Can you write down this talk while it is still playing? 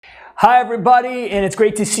Hi everybody, and it's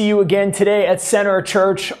great to see you again today at Center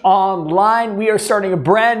Church Online. We are starting a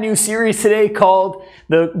brand new series today called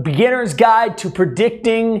The Beginner's Guide to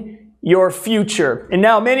Predicting Your Future. And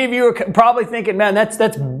now many of you are probably thinking, man,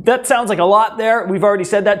 that sounds like a lot there. We've already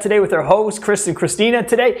said that today with our hosts, Chris and Christina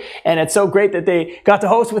today, and it's so great that they got to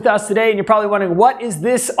host with us today. And you're probably wondering, what is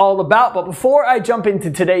this all about? But before I jump into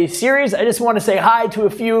today's series, I just want to say hi to a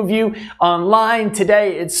few of you online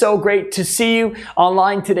today. It's so great to see you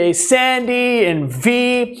online today. Sandy and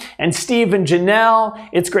V and Steve and Janelle,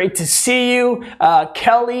 it's great to see you.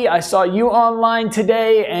 Kelly, I saw you online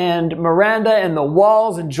today, and Miranda and the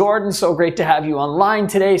Walls and Jordan, so great to have you online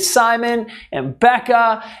today. Simon and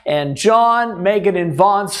Becca and John, Megan and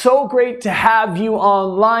Vaughn, so great to have you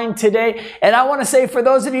online today. And I want to say, for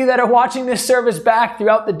those of you that are watching this service back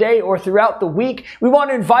throughout the day or throughout the week, we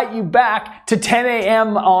want to invite you back to 10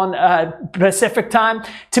 a.m. on Pacific time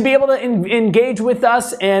to be able to engage with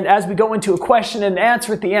us. And as we go into a question and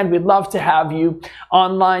answer at the end, we'd love to have you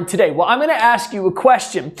online today. Well, I'm going to ask you a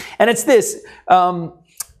question, and it's this.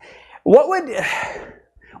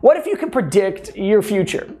 What if you could predict your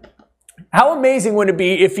future? How amazing would it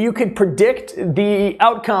be if you could predict the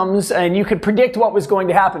outcomes and you could predict what was going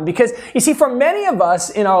to happen? Because you see, for many of us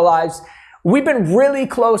in our lives, we've been really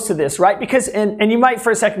close to this, right? Because, and you might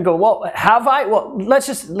for a second go, well, have I? Well, let's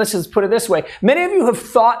just put it this way. Many of you have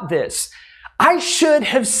thought this. I should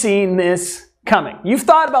have seen this coming. You've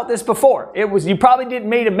thought about this before. You probably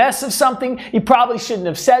made a mess of something. You probably shouldn't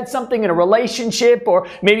have said something in a relationship, or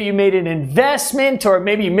maybe you made an investment, or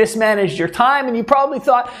maybe you mismanaged your time, and you probably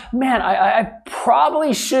thought, man, I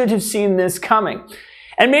probably should have seen this coming.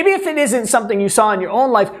 And maybe if it isn't something you saw in your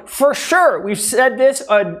own life, for sure, we've said this,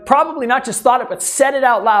 probably not just thought it, but said it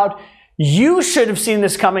out loud. You should have seen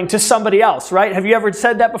this coming to somebody else, right? Have you ever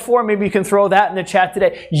said that before? Maybe you can throw that in the chat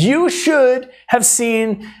today. You should have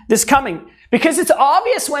seen this coming. Because it's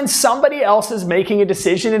obvious when somebody else is making a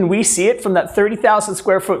decision and we see it from that 30,000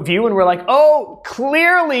 square foot view and we're like, oh,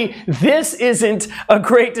 clearly this isn't a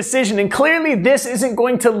great decision, and clearly this isn't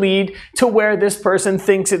going to lead to where this person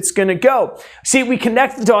thinks it's going to go. See, we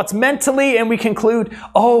connect the dots mentally and we conclude,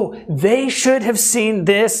 oh, they should have seen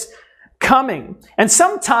this coming. And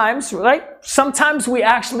sometimes, right, sometimes we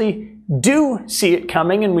actually do see it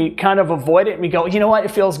coming and we kind of avoid it and we go, you know what,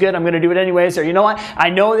 it feels good, I'm going to do it anyways. Or you know what, I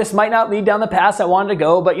know this might not lead down the path I wanted to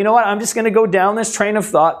go, but you know what, I'm just going to go down this train of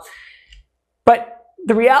thought. But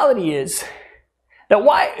the reality is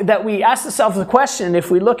that we ask ourselves the question,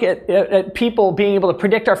 if we look at people being able to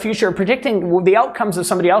predict our future, predicting the outcomes of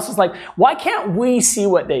somebody else's life, why can't we see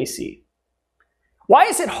what they see? Why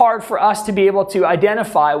is it hard for us to be able to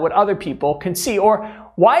identify what other people can see?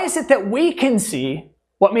 Or why is it that we can see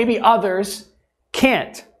what maybe others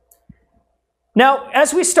can't? Now,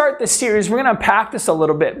 as we start this series, we're going to unpack this a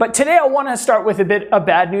little bit. But today I want to start with a bit of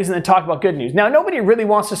bad news and then talk about good news. Now, nobody really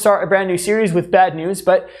wants to start a brand new series with bad news,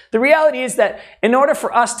 but the reality is that in order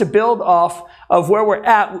for us to build off of where we're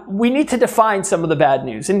at, we need to define some of the bad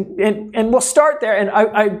news. And we'll start there, and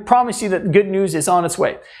I promise you that good news is on its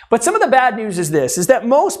way. But some of the bad news is this, is that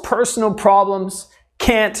most personal problems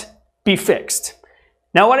can't be fixed.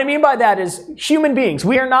 Now, what I mean by that is human beings,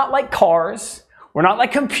 we are not like cars. We're not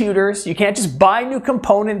like computers. You can't just buy new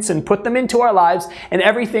components and put them into our lives and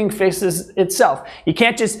everything fixes itself. You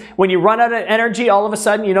can't just, when you run out of energy, all of a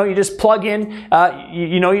sudden, you just plug in,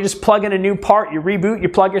 you just plug in a new part, you reboot, you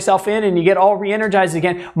plug yourself in, and you get all re-energized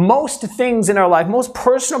again. Most things in our life, most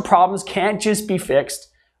personal problems can't just be fixed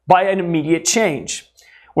by an immediate change.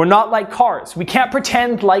 We're not like cars. We can't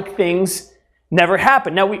pretend like things never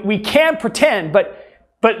happened. Now, we can pretend, but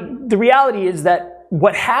the reality is that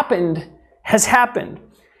what happened has happened.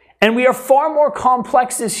 And we are far more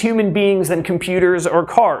complex as human beings than computers or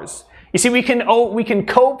cars. You see, we can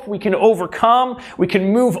cope, we can overcome, we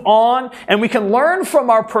can move on, and we can learn from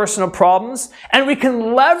our personal problems, and we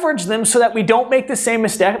can leverage them so that we don't make the same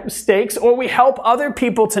mistakes, or we help other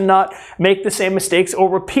people to not make the same mistakes or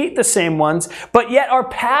repeat the same ones. But yet our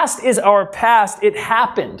past is our past. It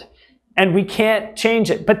happened. And we can't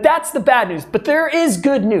change it. But that's the bad news. But there is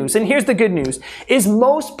good news. And here's the good news, is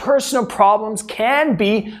most personal problems can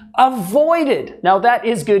be avoided. Now that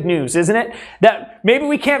is good news, isn't it? That maybe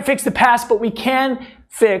we can't fix the past, but we can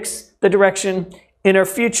fix the direction in our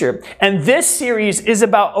future. And this series is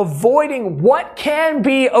about avoiding what can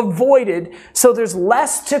be avoided so there's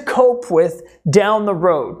less to cope with down the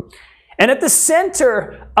road. And at the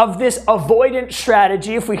center of this avoidance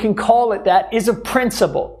strategy, if we can call it that, is a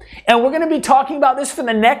principle. And we're going to be talking about this for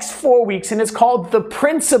the next 4 weeks, and it's called the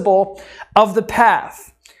principle of the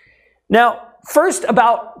path. Now, first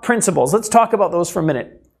about principles. Let's talk about those for a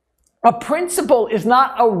minute. A principle is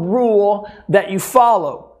not a rule that you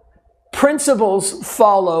follow. Principles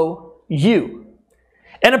follow you.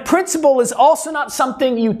 And a principle is also not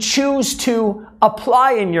something you choose to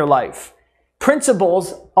apply in your life.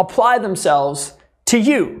 Principles apply themselves to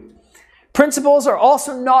you. Principles are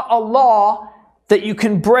also not a law that you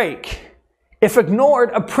can break. If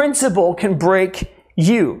ignored, a principle can break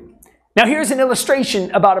you. Now here's an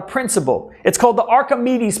illustration about a principle. It's called the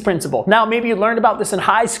Archimedes principle. Now maybe you learned about this in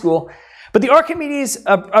high school, but the Archimedes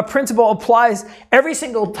principle applies every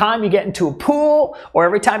single time you get into a pool, or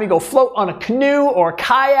every time you go float on a canoe or a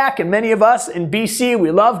kayak. And many of us in BC, we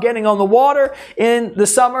love getting on the water in the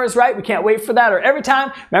summers, right? We can't wait for that. Or every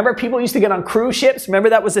time, remember people used to get on cruise ships? Remember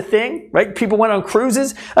that was a thing, right? People went on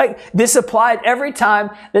cruises. Like this applied every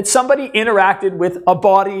time that somebody interacted with a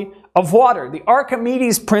body of water. The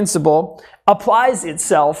Archimedes principle applies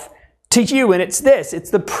itself to you, and it's this.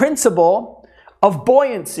 It's the principle of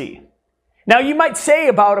buoyancy. Now, you might say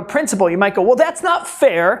about a principle, you might go, well, that's not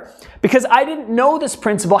fair because I didn't know this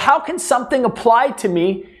principle. How can something apply to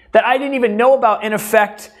me that I didn't even know about and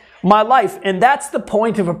affect my life? And that's the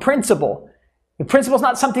point of a principle. The principle is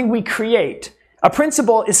not something we create. A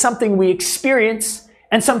principle is something we experience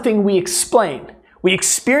and something we explain. We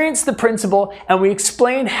experience the principle and we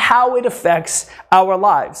explain how it affects our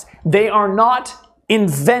lives. They are not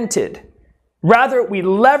invented. Rather, we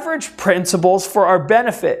leverage principles for our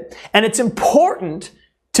benefit. And it's important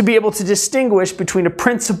to be able to distinguish between a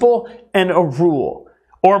principle and a rule,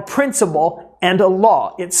 or a principle and a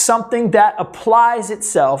law. It's something that applies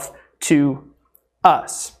itself to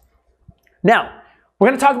us. Now, we're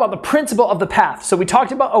going to talk about the principle of the path. So we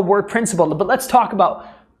talked about a word principle, but let's talk about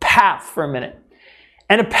path for a minute.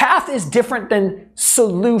 And a path is different than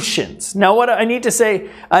solutions. Now, what I need to say,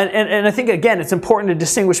 and I think, again, it's important to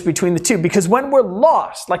distinguish between the two, because when we're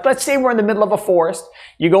lost, like let's say we're in the middle of a forest,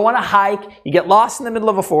 you go on a hike, you get lost in the middle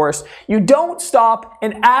of a forest, you don't stop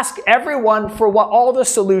and ask everyone for what all the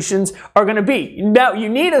solutions are going to be. Now, you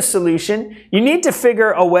need a solution, you need to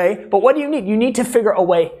figure a way, but what do you need? You need to figure a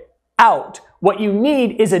way out. What you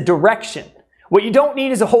need is a direction. What you don't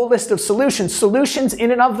need is a whole list of solutions. Solutions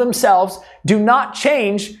in and of themselves do not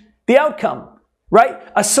change the outcome, right?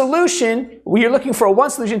 A solution, when you're looking for a one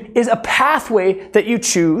solution, is a pathway that you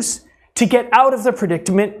choose to get out of the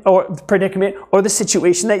predicament or the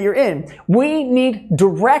situation that you're in. We need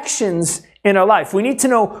directions in our life. We need to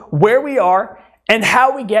know where we are and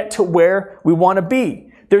how we get to where we want to be.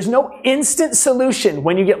 There's no instant solution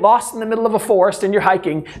when you get lost in the middle of a forest and you're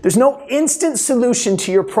hiking. There's no instant solution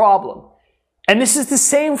to your problem. And this is the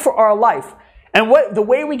same for our life. And the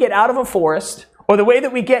way we get out of a forest, or the way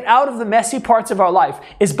that we get out of the messy parts of our life,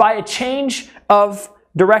 is by a change of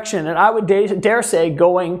direction. And I would dare say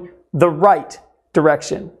going the right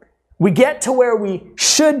direction. We get to where we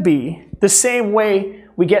should be the same way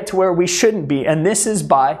we get to where we shouldn't be. And this is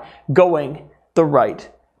by going the right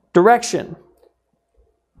direction.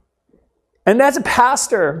 And as a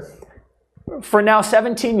pastor, for now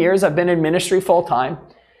 17 years, I've been in ministry full time.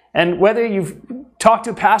 And whether you've talked to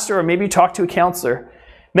a pastor or maybe you talked to a counselor,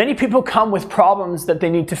 many people come with problems that they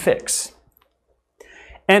need to fix.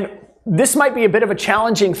 And this might be a bit of a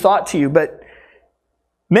challenging thought to you, but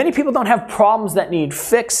many people don't have problems that need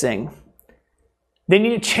fixing. They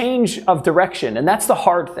need a change of direction, and that's the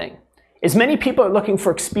hard thing. Is many people are looking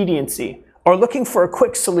for expediency or looking for a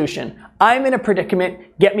quick solution. I'm in a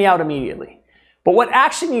predicament, get me out immediately. But what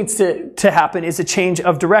actually needs to happen is a change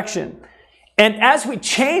of direction. And as we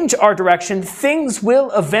change our direction, things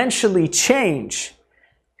will eventually change.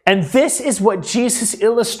 And this is what Jesus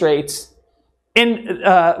illustrates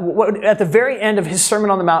at the very end of his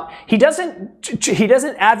Sermon on the Mount. He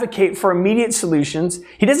doesn't advocate for immediate solutions.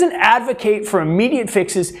 He doesn't advocate for immediate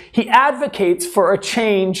fixes. He advocates for a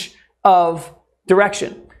change of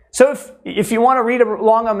direction. So if you want to read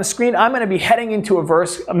along on the screen, I'm going to be heading into a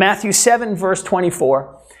verse, Matthew 7, verse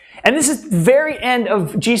 24. And this is the very end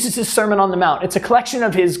of Jesus' Sermon on the Mount. It's a collection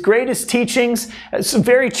of his greatest teachings, some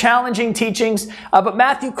very challenging teachings, but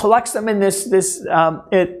Matthew collects them in this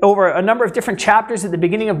over a number of different chapters. At the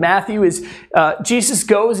beginning of Matthew is Jesus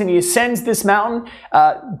goes and he ascends this mountain.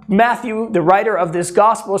 Matthew, the writer of this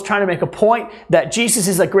gospel, is trying to make a point that Jesus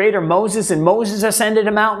is a greater Moses, and Moses ascended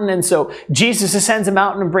a mountain, and so Jesus ascends a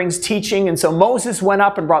mountain and brings teaching, and so Moses went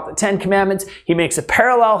up and brought the 10 Commandments. He makes a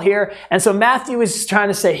parallel here, and so Matthew is trying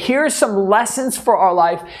to say, here's some lessons for our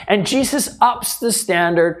life, and Jesus ups the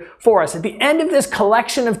standard for us. At the end of this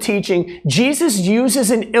collection of teaching, Jesus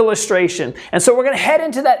uses an illustration. And so we're going to head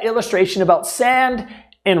into that illustration about sand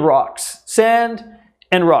and rocks. Sand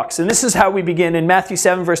and rocks. And this is how we begin in Matthew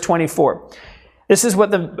 7, verse 24. This is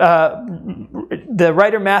what the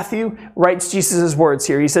writer Matthew writes Jesus' words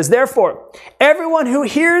here. He says, therefore, everyone who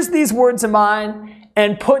hears these words of mine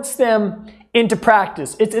and puts them into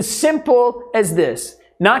practice. It's as simple as this.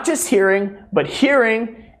 Not just hearing, but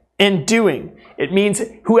hearing and doing. It means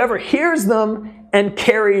whoever hears them and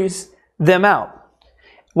carries them out.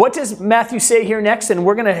 What does Matthew say here next? And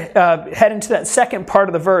we're going to head into that second part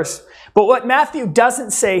of the verse. But what Matthew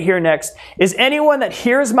doesn't say here next is anyone that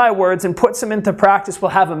hears my words and puts them into practice will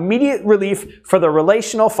have immediate relief for the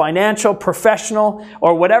relational, financial, professional,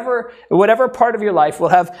 or whatever part of your life will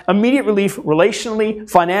have immediate relief relationally,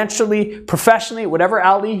 financially, professionally, whatever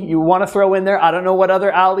alley you want to throw in there. I don't know what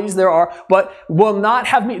other alleys there are, but will not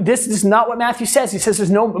have, this is not what Matthew says. He says there's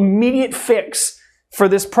no immediate fix for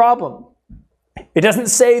this problem. It doesn't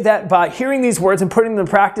say that by hearing these words and putting them in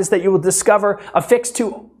practice that you will discover a fix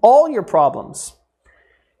to all your problems.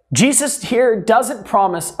 Jesus here doesn't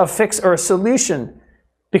promise a fix or a solution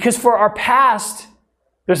because for our past,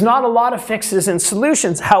 there's not a lot of fixes and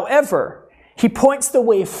solutions. However, he points the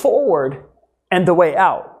way forward and the way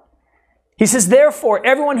out. He says, therefore,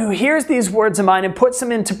 everyone who hears these words of mine and puts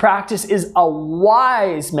them into practice is a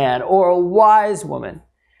wise man or a wise woman.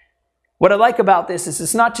 What I like about this is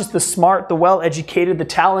it's not just the smart, the well-educated, the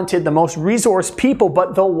talented, the most resourced people,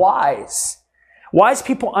 but the wise. Wise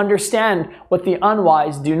people understand what the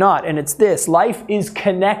unwise do not, and it's this: life is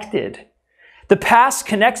connected. The past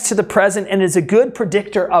connects to the present and is a good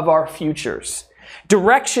predictor of our futures.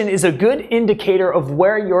 Direction is a good indicator of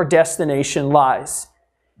where your destination lies.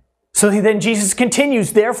 So then Jesus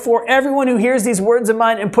continues, therefore, everyone who hears these words of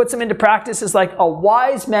mine and puts them into practice is like a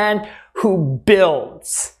wise man who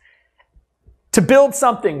builds. To build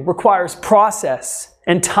something requires process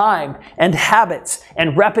and time and habits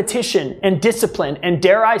and repetition and discipline and,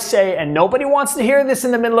 dare I say, and nobody wants to hear this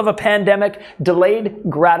in the middle of a pandemic, delayed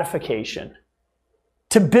gratification.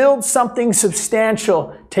 To build something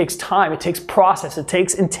substantial takes time, it takes process, it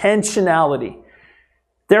takes intentionality.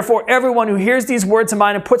 Therefore, everyone who hears these words of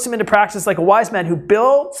mine and puts them into practice like a wise man who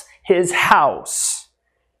builds his house.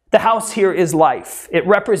 The house here is life. It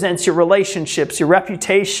represents your relationships, your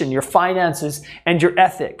reputation, your finances, and your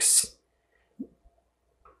ethics.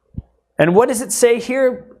 And what does it say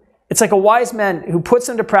here? It's like a wise man who puts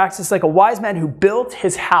into practice, like a wise man who built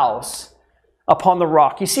his house upon the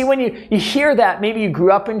rock. You see, when you hear that, maybe you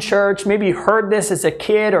grew up in church, maybe you heard this as a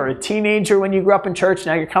kid or a teenager when you grew up in church,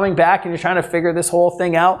 now you're coming back and you're trying to figure this whole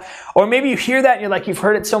thing out. Or maybe you hear that and you're like, you've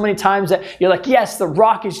heard it so many times that you're like, yes, the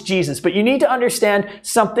rock is Jesus. But you need to understand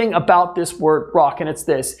something about this word rock, and it's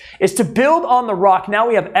this. It's to build on the rock. Now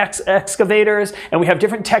we have excavators and we have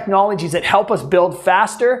different technologies that help us build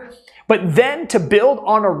faster. But then to build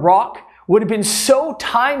on a rock would have been so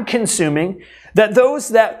time consuming that those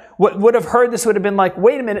that would have heard this would have been like,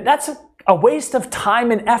 wait a minute, that's a waste of time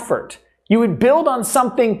and effort. You would build on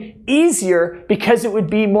something easier because it would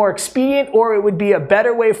be more expedient, or it would be a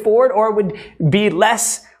better way forward, or it would be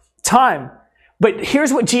less time. But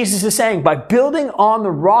here's what Jesus is saying. By building on the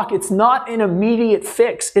rock, it's not an immediate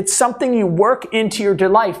fix. It's something you work into your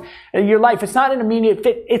life. It's not an immediate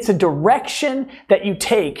fix. It's a direction that you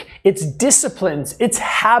take. It's disciplines. It's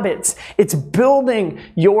habits. It's building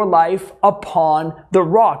your life upon the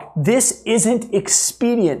rock. This isn't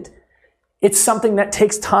expedient. It's something that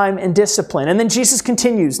takes time and discipline. And then Jesus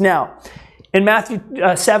continues. Now, in Matthew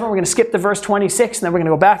 7, we're going to skip to verse 26, and then we're going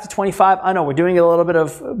to go back to 25. I know we're doing a little bit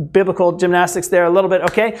of biblical gymnastics there, a little bit,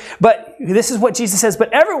 okay? But this is what Jesus says.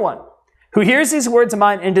 But everyone who hears these words of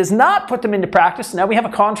mine and does not put them into practice, now we have a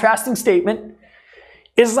contrasting statement,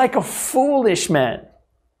 is like a foolish man.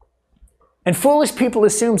 And foolish people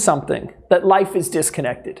assume something, that life is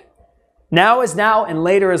disconnected. Now is now and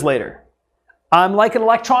later is later. I'm like an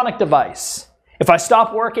electronic device. If I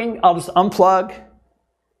stop working, I'll just unplug.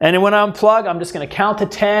 And then when I unplug, I'm just going to count to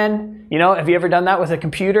 10. You know, have you ever done that with a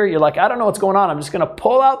computer? You're like, I don't know what's going on. I'm just going to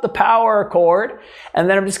pull out the power cord, and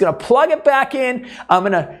then I'm just going to plug it back in. I'm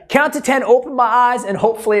going to count to 10, open my eyes, and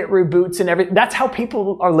hopefully it reboots and everything. That's how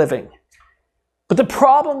people are living. But the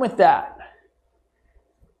problem with that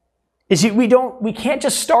is we can't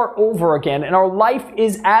just start over again. And our life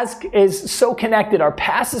is so connected. Our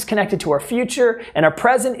past is connected to our future, and our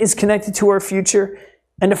present is connected to our future.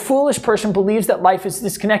 And a foolish person believes that life is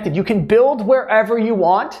disconnected. You can build wherever you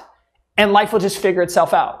want, and life will just figure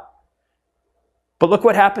itself out. But look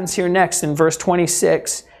what happens here next in verse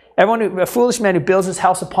 26. A foolish man who builds his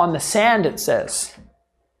house upon the sand, it says.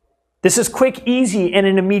 This is quick, easy, and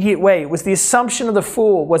an immediate way. It was the assumption of the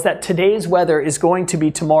fool was that today's weather is going to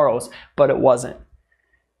be tomorrow's, but it wasn't.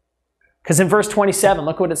 Because in verse 27,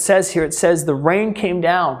 look what it says here. It says, the rain came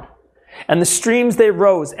down, and the streams they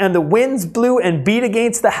rose, and the winds blew and beat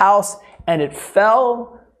against the house, and it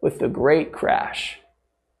fell with a great crash.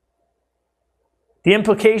 The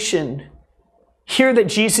implication here that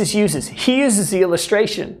Jesus uses, he uses the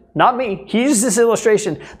illustration, not me. He uses this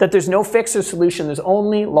illustration that there's no fix or solution. There's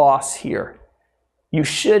only loss here. You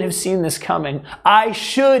should have seen this coming. I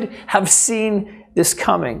should have seen this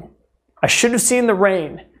coming. I should have seen the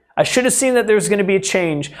rain. I should have seen that there was going to be a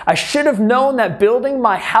change. I should have known that building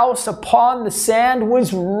my house upon the sand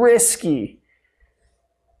was risky.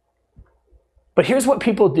 But here's what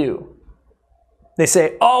people do. They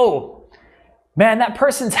say, oh, man, that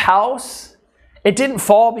person's house, it didn't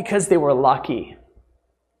fall because they were lucky.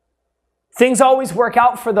 Things always work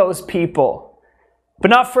out for those people, but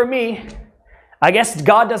not for me. I guess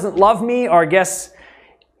God doesn't love me, or I guess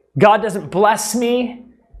God doesn't bless me.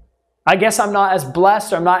 I guess I'm not as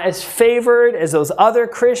blessed, or I'm not as favored as those other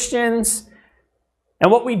Christians.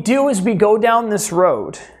 And what we do is we go down this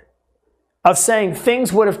road of saying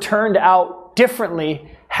things would have turned out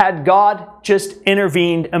differently had God just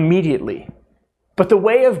intervened immediately. But the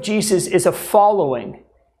way of Jesus is a following.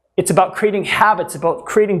 It's about creating habits, about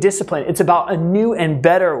creating discipline. It's about a new and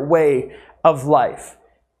better way of life.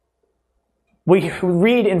 We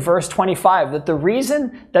read in verse 25 that the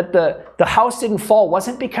reason that the house didn't fall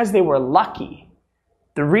wasn't because they were lucky.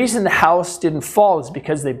 The reason the house didn't fall is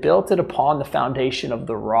because they built it upon the foundation of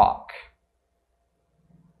the rock.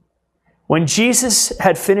 When Jesus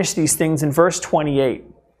had finished these things in verse 28,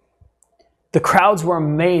 the crowds were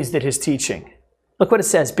amazed at his teaching. Look what it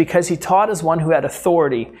says, because he taught as one who had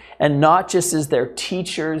authority and not just as their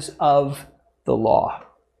teachers of the law.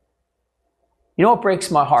 You know what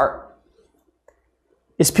breaks my heart?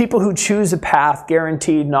 Is people who choose a path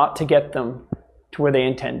guaranteed not to get them to where they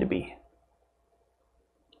intend to be.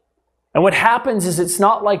 And what happens is it's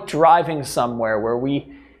not like driving somewhere where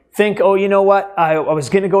we think, oh, you know what, I was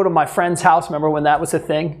going to go to my friend's house. Remember when that was a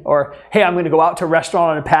thing? Or, hey, I'm going to go out to a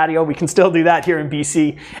restaurant on a patio. We can still do that here in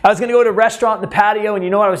BC. I was going to go to a restaurant in the patio, and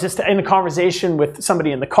you know what? I was just in a conversation with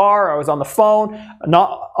somebody in the car. Or I was on the phone,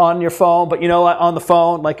 not on your phone, but you know what, on the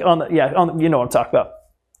phone, like on the, you know what I'm talking about.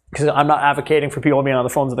 Because I'm not advocating for people being on the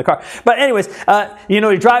phones in the car. But anyways,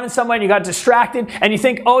 you're driving somewhere and you got distracted and you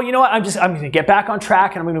think, oh, you know what, I'm going to get back on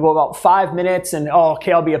track and I'm going to go about 5 minutes and, oh,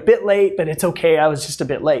 okay, I'll be a bit late, but it's okay, I was just a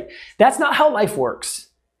bit late. That's not how life works.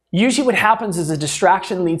 Usually what happens is a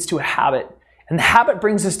distraction leads to a habit. And the habit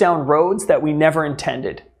brings us down roads that we never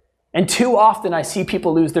intended. And too often I see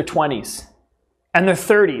people lose their 20s and their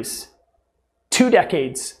 30s, 2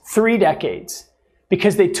 decades, 3 decades.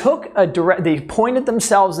 Because they they pointed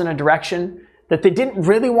themselves in a direction that they didn't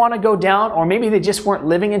really want to go down, or maybe they just weren't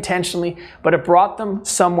living intentionally, but it brought them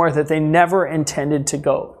somewhere that they never intended to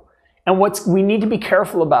go. And what we need to be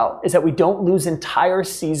careful about is that we don't lose entire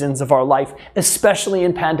seasons of our life, especially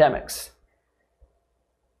in pandemics.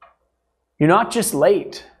 You're not just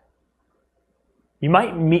late. You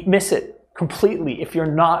might miss it completely if you're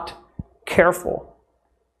not careful.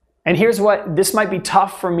 And here's what, this might be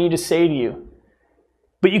tough for me to say to you.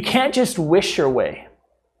 But you can't just wish your way,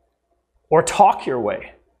 or talk your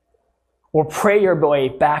way, or pray your way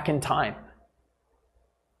back in time.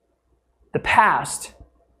 The past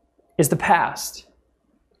is the past.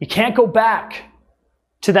 You can't go back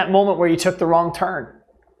to that moment where you took the wrong turn.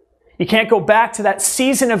 You can't go back to that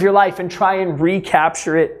season of your life and try and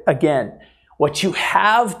recapture it again. What you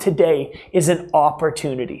have today is an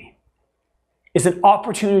opportunity. Is an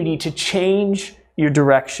opportunity to change your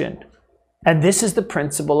direction. And this is the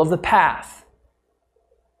principle of the path.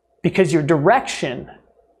 Because your direction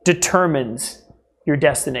determines your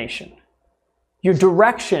destination. Your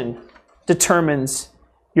direction determines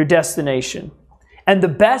your destination. And the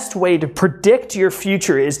best way to predict your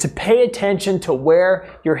future is to pay attention to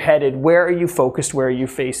where you're headed. Where are you focused? Where are you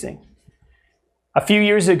facing? A few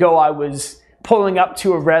years ago, I was pulling up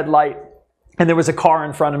to a red light, and there was a car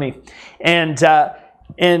in front of me. And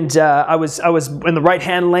I was in the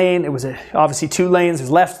right-hand lane. It was obviously 2 lanes. It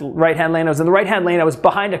was left, right-hand lane. I was in the right-hand lane. I was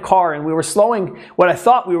behind a car, and we were slowing. What I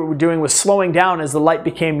thought we were doing was slowing down as the light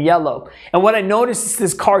became yellow. And what I noticed is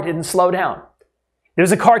this car didn't slow down. There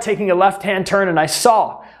was a car taking a left-hand turn, and I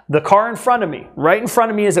saw the car in front of me, right in front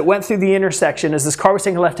of me as it went through the intersection, as this car was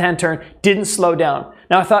taking a left-hand turn, didn't slow down.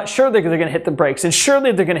 Now I thought, surely they're going to hit the brakes, and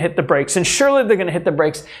surely they're going to hit the brakes, and surely they're going to hit the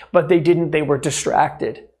brakes, but they didn't. They were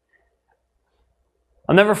distracted.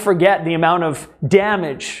 I'll never forget the amount of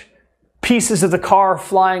damage, pieces of the car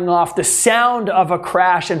flying off, the sound of a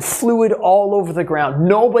crash, and fluid all over the ground.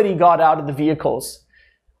 Nobody got out of the vehicles.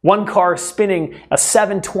 One car spinning a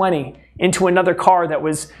 720 into another car that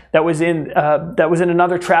was in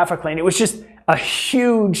another traffic lane. It was just a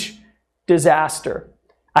huge disaster.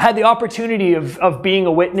 I had the opportunity of being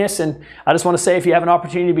a witness, and I just want to say, if you have an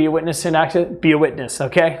opportunity to be a witness in action, be a witness,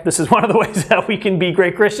 okay? This is one of the ways that we can be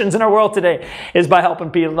great Christians in our world today, is by helping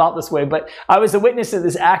people out this way. But I was a witness of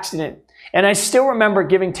this accident, and I still remember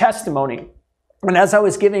giving testimony. And as I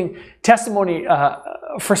was giving testimony,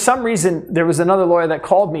 for some reason, there was another lawyer that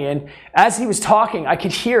called me, and as he was talking, I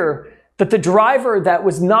could hear that the driver that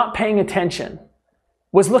was not paying attention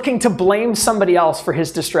was looking to blame somebody else for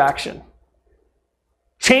his distraction.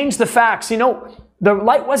 Change the facts. You know, the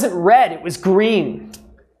light wasn't red, it was green.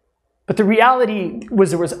 But the reality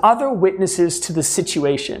was there was other witnesses to the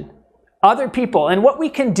situation, other people. And what we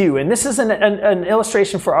can do, and this is an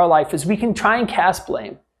illustration for our life, is we can try and cast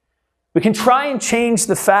blame. We can try and change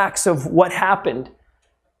the facts of what happened.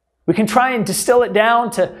 We can try and distill it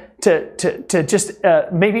down to just,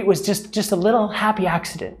 maybe it was just a little happy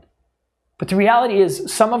accident. But the reality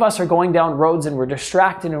is, some of us are going down roads and we're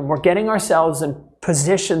distracted and we're getting ourselves in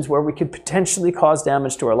positions where we could potentially cause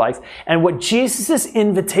damage to our life. And what Jesus'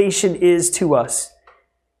 invitation is to us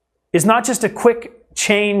is not just a quick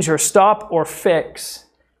change or stop or fix.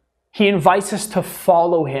 He invites us to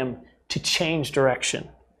follow him, to change direction.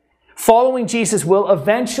 Following Jesus will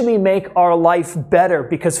eventually make our life better,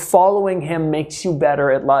 because following him makes you better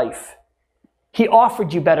at life. He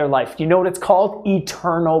offered you better life. You know what it's called?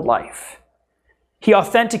 Eternal life. He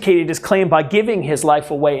authenticated his claim by giving his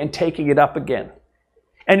life away and taking it up again.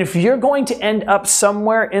 And if you're going to end up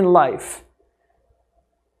somewhere in life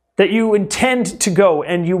that you intend to go,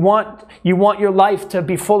 and you want your life to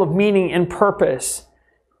be full of meaning and purpose,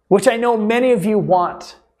 which I know many of you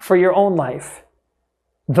want for your own life,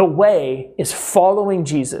 the way is following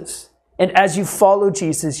Jesus. And as you follow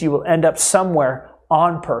Jesus, you will end up somewhere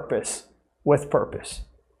on purpose, with purpose.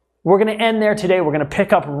 We're going to end there today. We're going to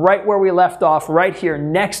pick up right where we left off right here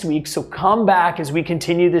next week. So come back as we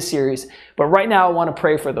continue this series. But right now, I want to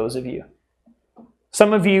pray for those of you.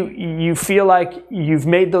 Some of you, you feel like you've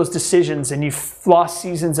made those decisions and you've lost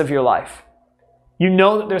seasons of your life. You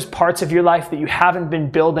know that there's parts of your life that you haven't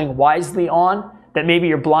been building wisely on, that maybe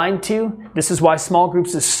you're blind to. This is why small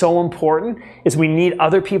groups is so important, is we need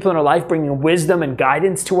other people in our life bringing wisdom and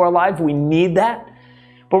guidance to our life. We need that.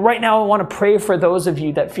 But right now, I want to pray for those of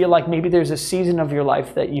you that feel like maybe there's a season of your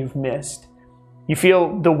life that you've missed. You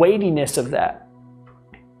feel the weightiness of that.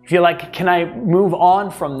 You feel like, can I move on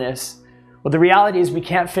from this? Well, the reality is we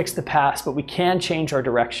can't fix the past, but we can change our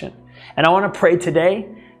direction. And I want to pray today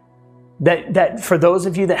that for those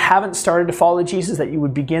of you that haven't started to follow Jesus, that you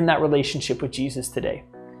would begin that relationship with Jesus today.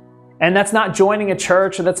 And that's not joining a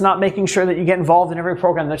church, or that's not making sure that you get involved in every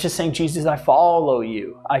program. That's just saying, Jesus, I follow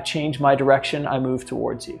you. I change my direction. I move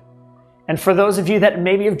towards you. And for those of you that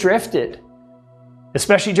maybe have drifted,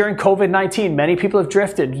 especially during COVID-19, many people have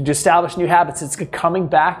drifted to establish new habits. It's coming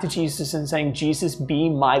back to Jesus and saying, Jesus, be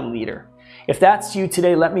my leader. If that's you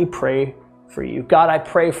today, let me pray for you. God, I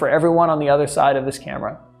pray for everyone on the other side of this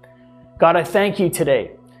camera. God, I thank you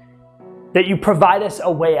today that you provide us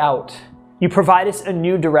a way out. You provide us a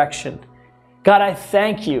new direction. God, I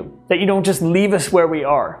thank you that you don't just leave us where we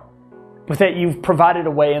are, but that you've provided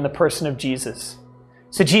a way in the person of Jesus.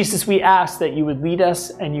 So Jesus, we ask that you would lead us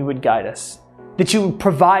and you would guide us, that you would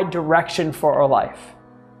provide direction for our life.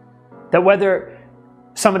 That whether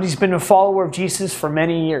somebody's been a follower of Jesus for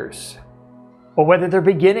many years, or whether they're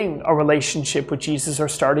beginning a relationship with Jesus or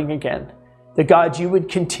starting again, that God, you would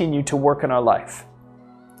continue to work in our life.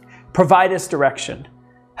 Provide us direction.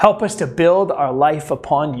 Help us to build our life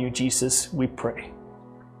upon you, Jesus, we pray.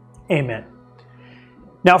 Amen.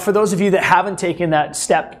 Now, for those of you that haven't taken that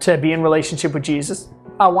step to be in relationship with Jesus,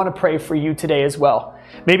 I want to pray for you today as well.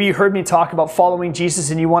 Maybe you heard me talk about following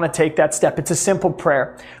Jesus and you want to take that step. It's a simple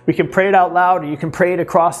prayer. We can pray it out loud, or you can pray it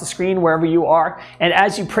across the screen wherever you are. And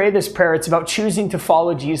as you pray this prayer, it's about choosing to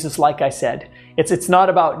follow Jesus, like I said. It's not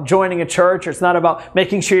about joining a church, or it's not about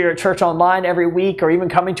making sure you're at church online every week, or even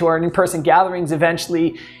coming to our in-person gatherings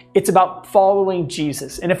eventually. It's about following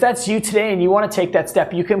Jesus. And if that's you today and you want to take that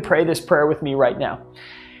step, you can pray this prayer with me right now.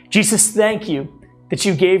 Jesus, thank you that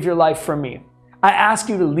you gave your life for me. I ask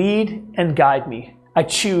you to lead and guide me. I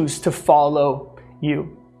choose to follow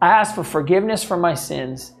you. I ask for forgiveness for my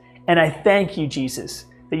sins, and I thank you, Jesus,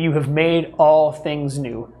 that you have made all things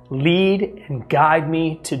new. Lead and guide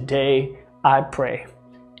me today, I pray.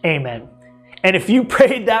 Amen. And if you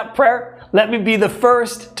prayed that prayer, let me be the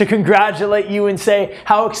first to congratulate you and say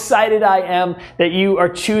how excited I am that you are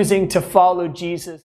choosing to follow Jesus.